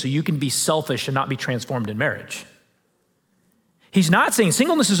okay so you can be selfish and not be transformed in marriage. He's not saying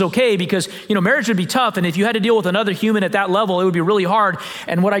singleness is okay because, marriage would be tough. And if you had to deal with another human at that level, it would be really hard.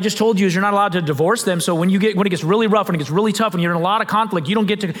 And what I just told you is you're not allowed to divorce them. So when it gets really rough, when it gets really tough, when you're in a lot of conflict, you don't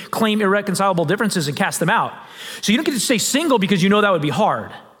get to claim irreconcilable differences and cast them out. So you don't get to stay single because that would be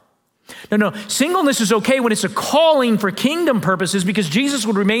hard. No. Singleness is okay when it's a calling for kingdom purposes because Jesus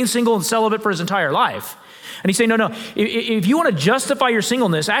would remain single and celibate for his entire life. And he's saying, no. If you want to justify your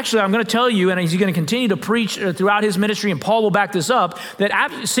singleness, actually, I'm going to tell you, and he's going to continue to preach throughout his ministry, and Paul will back this up,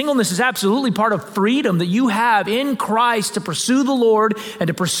 that singleness is absolutely part of freedom that you have in Christ to pursue the Lord and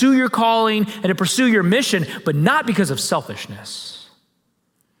to pursue your calling and to pursue your mission, but not because of selfishness.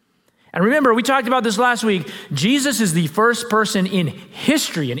 And remember, we talked about this last week. Jesus is the first person in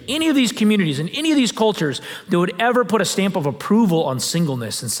history, in any of these communities, in any of these cultures, that would ever put a stamp of approval on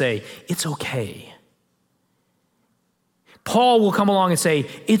singleness and say, it's okay. Paul will come along and say,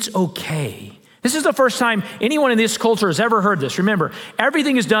 it's okay. This is the first time anyone in this culture has ever heard this. Remember,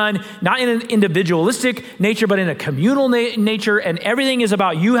 everything is done not in an individualistic nature, but in a communal nature, and everything is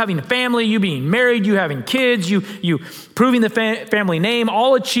about you having a family, you being married, you having kids, you proving the family name.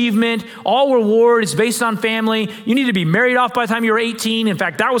 All achievement, all reward is based on family. You need to be married off by the time you were 18. In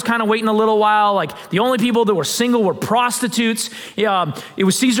fact, that was kind of waiting a little while. Like, the only people that were single were prostitutes. It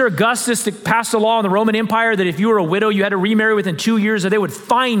was Caesar Augustus that passed a law in the Roman Empire that if you were a widow, you had to remarry within 2 years or they would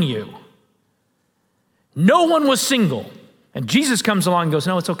fine you. No one was single. And Jesus comes along and goes,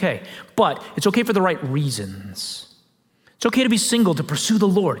 no, it's okay. But it's okay for the right reasons. It's okay to be single, to pursue the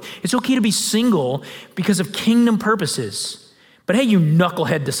Lord. It's okay to be single because of kingdom purposes. But hey, you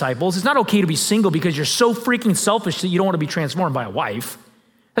knucklehead disciples, it's not okay to be single because you're so freaking selfish that you don't want to be transformed by a wife.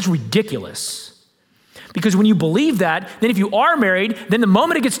 That's ridiculous. Because when you believe that, then if you are married, then the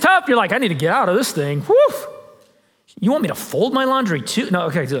moment it gets tough, you're like, I need to get out of this thing. Whew. You want me to fold my laundry too? No,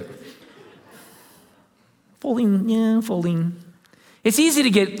 okay, look. Folding. It's easy to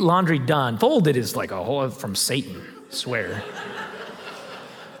get laundry done. Folded is like a whole from Satan, I swear.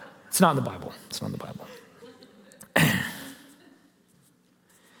 It's not in the Bible.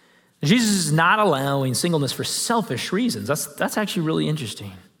 Jesus is not allowing singleness for selfish reasons. That's actually really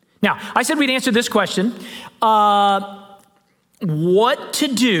interesting. Now, I said we'd answer this question. What to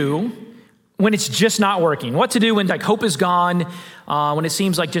do when it's just not working? What to do when like hope is gone, when it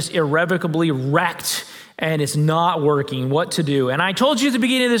seems like just irrevocably wrecked and it's not working, what to do. And I told you at the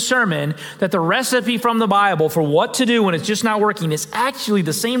beginning of this sermon that the recipe from the Bible for what to do when it's just not working is actually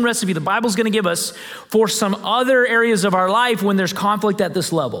the same recipe the Bible's going to give us for some other areas of our life when there's conflict at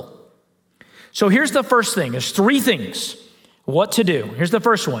this level. So here's the first thing. There's 3 things what to do. Here's the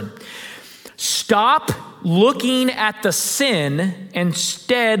first one. Stop looking at the sin,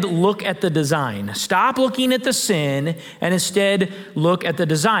 instead look at the design. Stop looking at the sin and instead look at the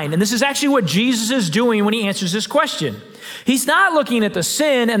design. And this is actually what Jesus is doing when he answers this question. He's not looking at the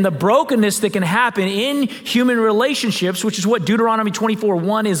sin and the brokenness that can happen in human relationships, which is what Deuteronomy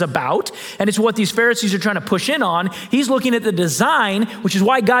 24:1 is about, and it's what these Pharisees are trying to push in on. He's looking at the design, which is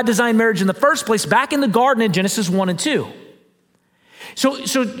why God designed marriage in the first place back in the garden in Genesis 1 and 2. So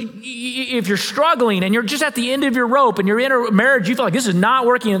if you're struggling and you're just at the end of your rope and you're in a marriage, you feel like this is not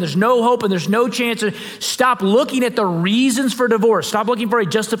working and there's no hope and there's no chance, stop looking at the reasons for divorce. Stop looking for a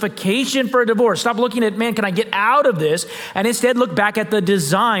justification for a divorce. Stop looking at, man, can I get out of this? And instead look back at the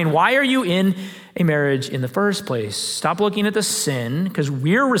design. Why are you in a marriage in the first place? Stop looking at the sin, because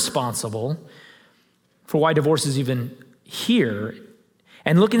we're responsible for why divorce is even here,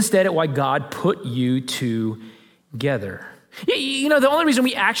 and look instead at why God put you together. You know, the only reason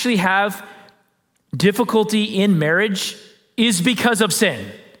we actually have difficulty in marriage is because of sin.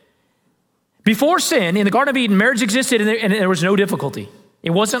 Before sin, in the Garden of Eden, marriage existed and there was no difficulty. It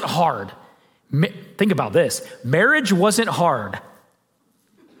wasn't hard. Think about this. Marriage wasn't hard.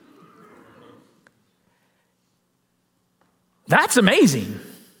 That's amazing.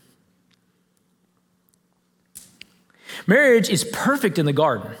 Marriage is perfect in the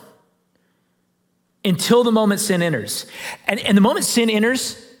garden until the moment sin enters. And the moment sin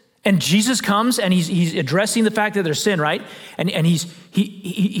enters and Jesus comes and he's addressing the fact that there's sin, right? And he's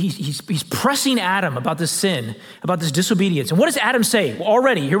pressing Adam about this sin, about this disobedience. And what does Adam say? Well,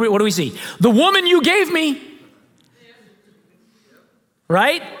 already, here, what do we see? The woman you gave me,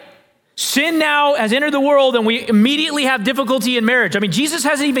 right? Sin now has entered the world and we immediately have difficulty in marriage. I mean, Jesus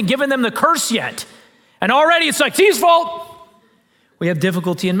hasn't even given them the curse yet. And already it's like, it's his fault. We have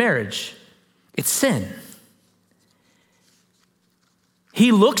difficulty in marriage. It's sin.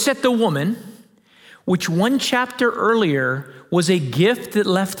 He looks at the woman, which 1 chapter earlier was a gift that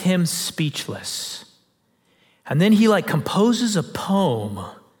left him speechless. And then he composes a poem.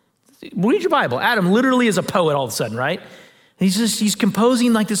 Read your Bible. Adam literally is a poet all of a sudden, right? He's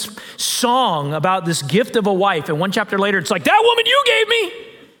composing this song about this gift of a wife. And 1 chapter later, it's like, that woman you gave me,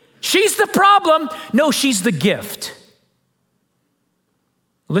 she's the problem. No, she's the gift.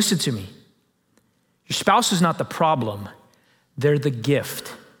 Listen to me. Your spouse is not the problem. They're the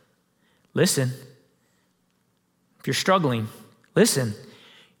gift. Listen. If you're struggling, listen.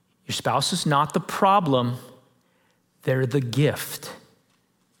 Your spouse is not the problem. They're the gift.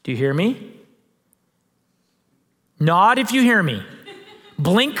 Do you hear me? Nod if you hear me.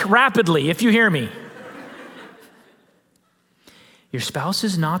 Blink rapidly if you hear me. Your spouse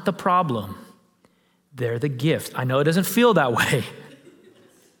is not the problem. They're the gift. I know it doesn't feel that way.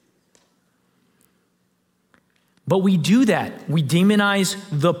 But we do that. We demonize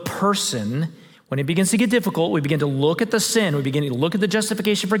the person. When it begins to get difficult, we begin to look at the sin, we begin to look at the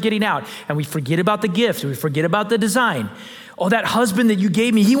justification for getting out, and we forget about the gift, we forget about the design. Oh, that husband that you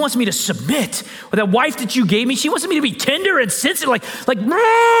gave me, he wants me to submit. Or that wife that you gave me, she wants me to be tender and sensitive, like,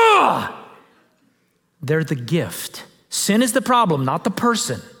 they're the gift. Sin is the problem, not the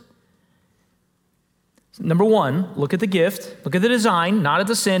person. Number one, look at the gift, look at the design, not at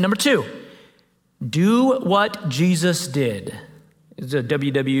the sin. Number two, do what Jesus did. It's a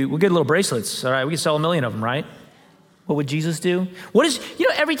WW, we'll get little bracelets, all right? We can sell 1 million of them, right? What would Jesus do?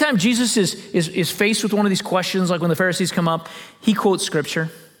 Every time Jesus is faced with one of these questions, like when the Pharisees come up, he quotes scripture.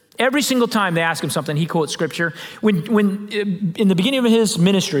 Every single time they ask him something, he quotes scripture. When in the beginning of his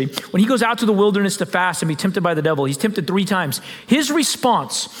ministry, when he goes out to the wilderness to fast and be tempted by the devil, he's tempted 3 times. His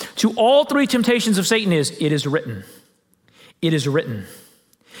response to all 3 temptations of Satan is, it is written. It is written.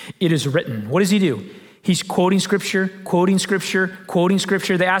 It is written. What does he do? He's quoting scripture, quoting scripture, quoting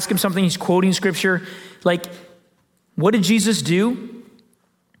scripture. They ask him something, he's quoting scripture. Like, what did Jesus do?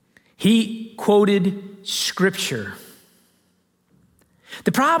 He quoted scripture.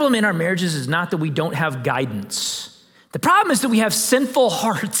 The problem in our marriages is not that we don't have guidance. The problem is that we have sinful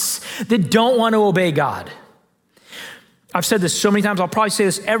hearts that don't want to obey God. I've said this so many times, I'll probably say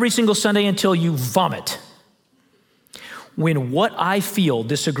this every single Sunday until you vomit. When what I feel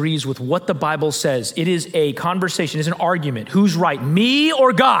disagrees with what the Bible says, it is a conversation, it's an argument. Who's right, me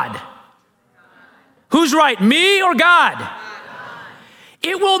or God? Who's right, me or God?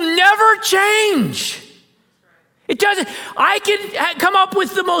 It will never change. It doesn't. I can come up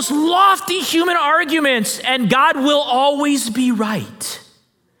with the most lofty human arguments and God will always be right.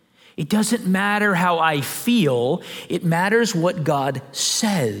 It doesn't matter how I feel. It matters what God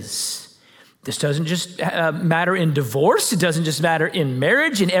says. This doesn't just matter in divorce. It doesn't just matter in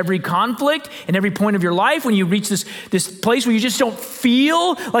marriage, in every conflict, in every point of your life. When you reach this place where you just don't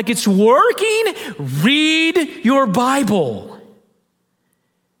feel like it's working, read your Bible.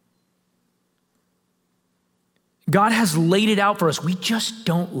 God has laid it out for us. We just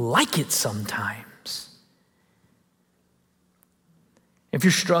don't like it sometimes. If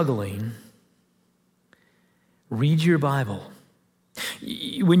you're struggling, read your Bible.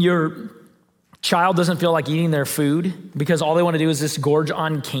 When your child doesn't feel like eating their food because all they want to do is just gorge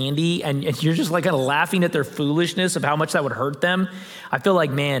on candy and you're just like kind of laughing at their foolishness of how much that would hurt them, I feel like,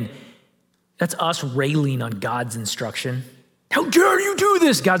 man, that's us railing on God's instruction. How dare you do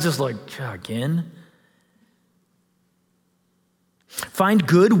this? God's just like, again? Find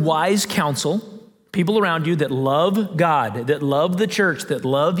good, wise counsel, people around you that love God, that love the church, that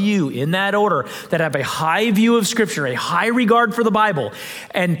love you in that order, that have a high view of Scripture, a high regard for the Bible,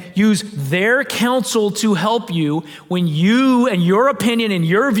 and use their counsel to help you when you and your opinion and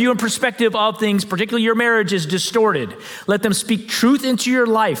your view and perspective of things, particularly your marriage, is distorted. Let them speak truth into your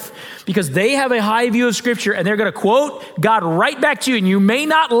life because they have a high view of Scripture and they're going to quote God right back to you. And you may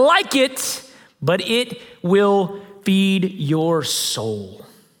not like it, but it will feed your soul.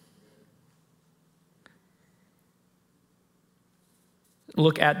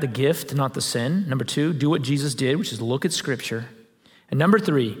 Look at the gift, not the sin. Number 2, do what Jesus did, which is look at Scripture. And number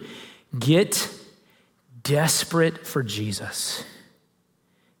 3, get desperate for Jesus.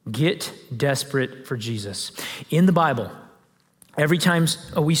 Get desperate for Jesus. In the Bible, every time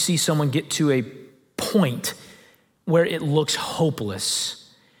we see someone get to a point where it looks hopeless,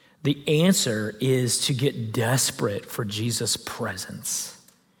 the answer is to get desperate for Jesus' presence.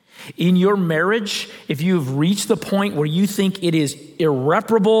 In your marriage, if you've reached the point where you think it is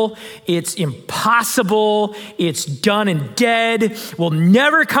irreparable, it's impossible, it's done and dead, we'll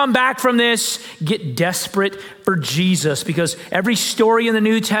never come back from this, get desperate for Jesus. Because every story in the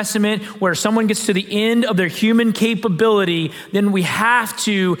New Testament where someone gets to the end of their human capability, then we have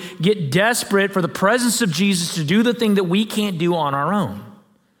to get desperate for the presence of Jesus to do the thing that we can't do on our own,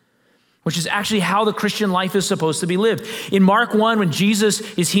 which is actually how the Christian life is supposed to be lived. In Mark 1, when Jesus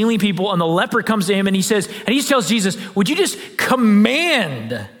is healing people and the leper comes to him and he tells Jesus, would you just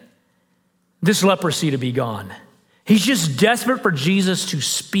command this leprosy to be gone? He's just desperate for Jesus to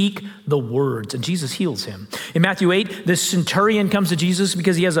speak the words, and Jesus heals him. In Matthew 8, this centurion comes to Jesus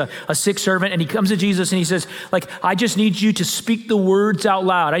because he has a sick servant, and he comes to Jesus and he says, I just need you to speak the words out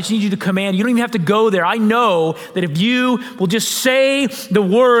loud. I just need you to command. You don't even have to go there. I know that if you will just say the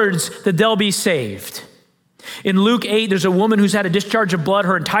words, that they'll be saved. In Luke 8, there's a woman who's had a discharge of blood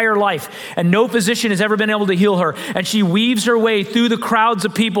her entire life, and no physician has ever been able to heal her. And she weaves her way through the crowds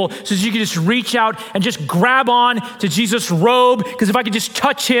of people so she can just reach out and just grab on to Jesus' robe, because if I could just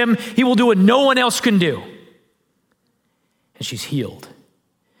touch him, he will do what no one else can do. And she's healed.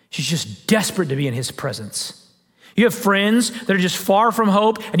 She's just desperate to be in his presence. You have friends that are just far from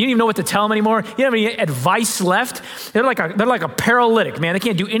hope, and you don't even know what to tell them anymore. You don't have any advice left. They're like a paralytic, man. They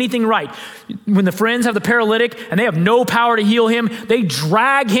can't do anything right. When the friends have the paralytic and they have no power to heal him, they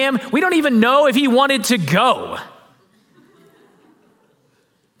drag him. We don't even know if he wanted to go.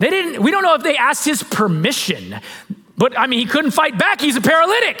 We don't know if they asked his permission, but I mean, he couldn't fight back. He's a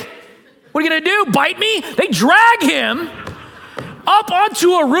paralytic. What are you gonna do, bite me? They drag him up onto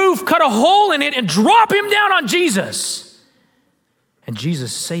a roof, cut a hole in it, and drop him down on Jesus. And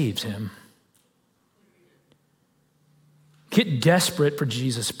Jesus saves him. Get desperate for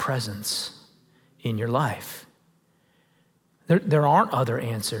Jesus' presence in your life. There aren't other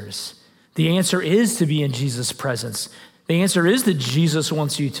answers. The answer is to be in Jesus' presence. The answer is that Jesus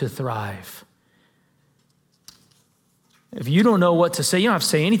wants you to thrive. If you don't know what to say, you don't have to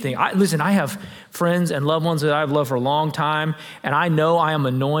say anything. Listen, I have friends and loved ones that I've loved for a long time, and I know I am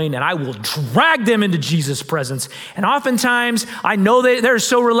annoying, and I will drag them into Jesus' presence. And oftentimes, I know they're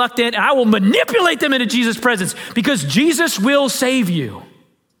so reluctant, and I will manipulate them into Jesus' presence because Jesus will save you.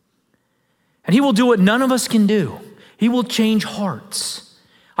 And he will do what none of us can do. He will change hearts.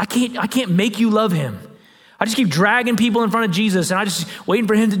 I can't make you love him. I just keep dragging people in front of Jesus, and I just waiting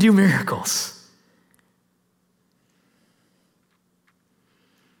for him to do miracles.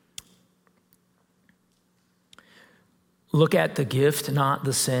 Look at the gift, not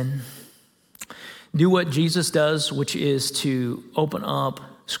the sin. Do what Jesus does, which is to open up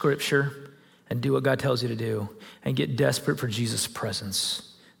Scripture and do what God tells you to do and get desperate for Jesus'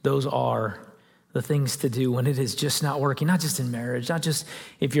 presence. Those are the things to do when it is just not working, not just in marriage, not just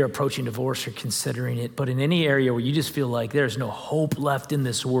if you're approaching divorce or considering it, but in any area where you just feel like there's no hope left in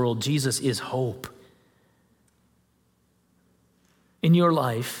this world. Jesus is hope. In your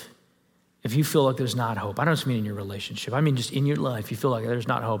life, if you feel like there's not hope, I don't just mean in your relationship, I mean just in your life, you feel like there's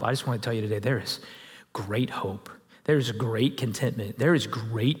not hope, I just want to tell you today, there is great hope. There is great contentment. There is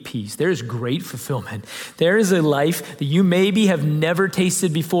great peace. There is great fulfillment. There is a life that you maybe have never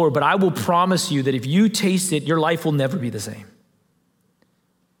tasted before, but I will promise you that if you taste it, your life will never be the same.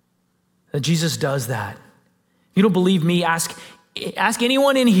 That Jesus does that. If you don't believe me, ask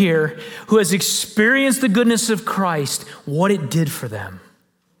anyone in here who has experienced the goodness of Christ, what it did for them.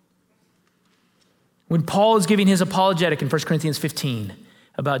 When Paul is giving his apologetic in 1 Corinthians 15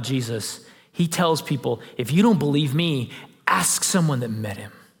 about Jesus, he tells people, if you don't believe me, ask someone that met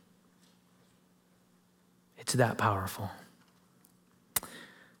him. It's that powerful.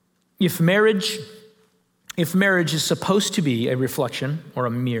 If marriage is supposed to be a reflection or a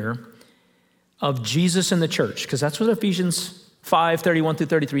mirror of Jesus and the church, because that's what Ephesians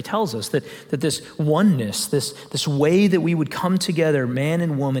 5:31-33 tells us, that this oneness, this way that we would come together, man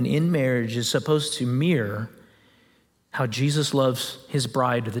and woman in marriage, is supposed to mirror how Jesus loves his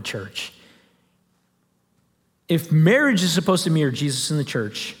bride, the church. If marriage is supposed to mirror Jesus and the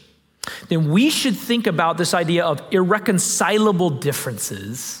church, then we should think about this idea of irreconcilable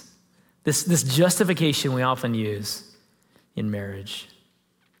differences, this justification we often use in marriage.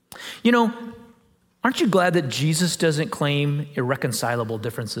 You know, aren't you glad that Jesus doesn't claim irreconcilable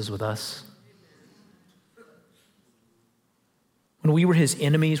differences with us? When we were his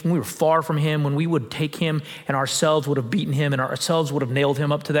enemies, when we were far from him, when we would take him and ourselves would have beaten him and ourselves would have nailed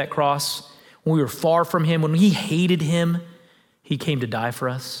him up to that cross, when we were far from him, when he hated him, he came to die for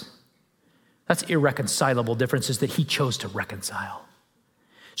us. That's irreconcilable differences that he chose to reconcile.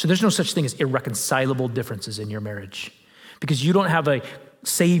 So there's no such thing as irreconcilable differences in your marriage because you don't have a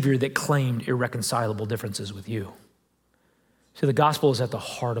Savior that claimed irreconcilable differences with you. So the gospel is at the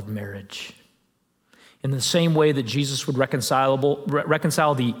heart of marriage. In the same way that Jesus would reconcile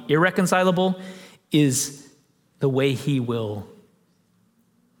the irreconcilable is the way he will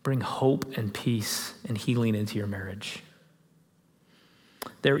bring hope and peace and healing into your marriage.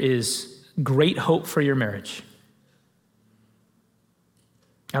 There is great hope for your marriage.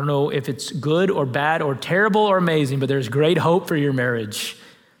 I don't know if it's good or bad or terrible or amazing, but there's great hope for your marriage.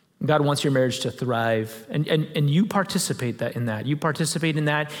 God wants your marriage to thrive, and you participate in that. You participate in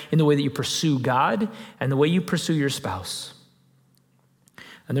that in the way that you pursue God and the way you pursue your spouse.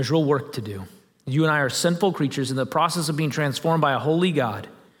 And there's real work to do. You and I are sinful creatures in the process of being transformed by a holy God,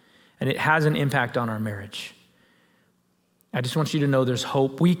 and it has an impact on our marriage. I just want you to know there's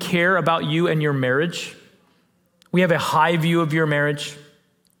hope. We care about you and your marriage. We have a high view of your marriage.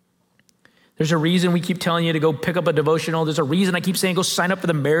 There's a reason we keep telling you to go pick up a devotional. There's a reason I keep saying go sign up for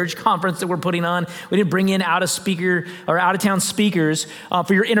the marriage conference that we're putting on. We didn't bring in out-of-town speakers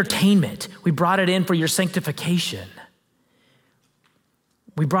for your entertainment. We brought it in for your sanctification.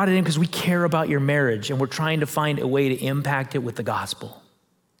 We brought it in because we care about your marriage and we're trying to find a way to impact it with the gospel.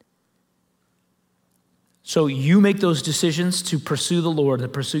 So you make those decisions to pursue the Lord, to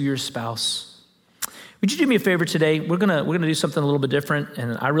pursue your spouse. Would you do me a favor today? We're gonna do something a little bit different,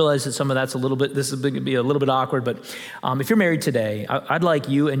 and I realize that some of that's this is going to be a little bit awkward, but if you're married today, I'd like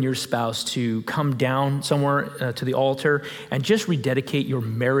you and your spouse to come down somewhere to the altar and just rededicate your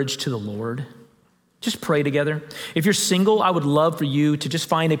marriage to the Lord. Just pray together. If you're single, I would love for you to just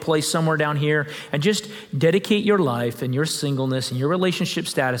find a place somewhere down here and just dedicate your life and your singleness and your relationship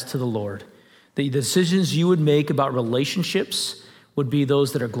status to the Lord. The decisions you would make about relationships would be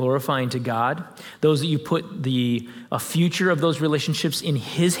those that are glorifying to God, those that you put the future of those relationships in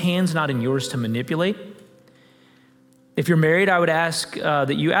His hands, not in yours to manipulate. If you're married, I would ask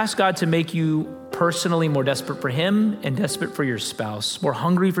that you ask God to make you personally more desperate for Him and desperate for your spouse, more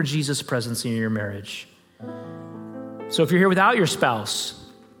hungry for Jesus' presence in your marriage. So if you're here without your spouse,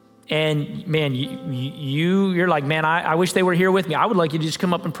 and man, you're like, man, I wish they were here with me. I would like you to just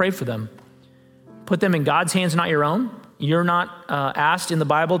come up and pray for them. Put them in God's hands, not your own. You're not asked in the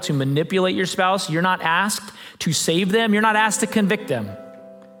Bible to manipulate your spouse. You're not asked to save them. You're not asked to convict them.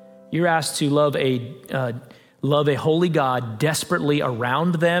 You're asked to love a holy God desperately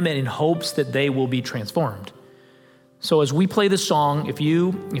around them and in hopes that they will be transformed. So as we play this song, if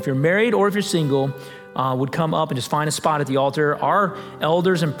you're married or if you're single, would come up and just find a spot at the altar. Our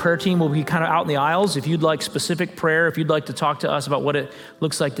elders and prayer team will be kind of out in the aisles. If you'd like specific prayer, if you'd like to talk to us about what it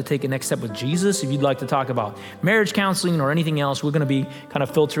looks like to take a next step with Jesus, if you'd like to talk about marriage counseling or anything else, we're going to be kind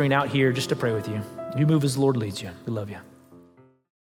of filtering out here just to pray with you. You move as the Lord leads you. We love you.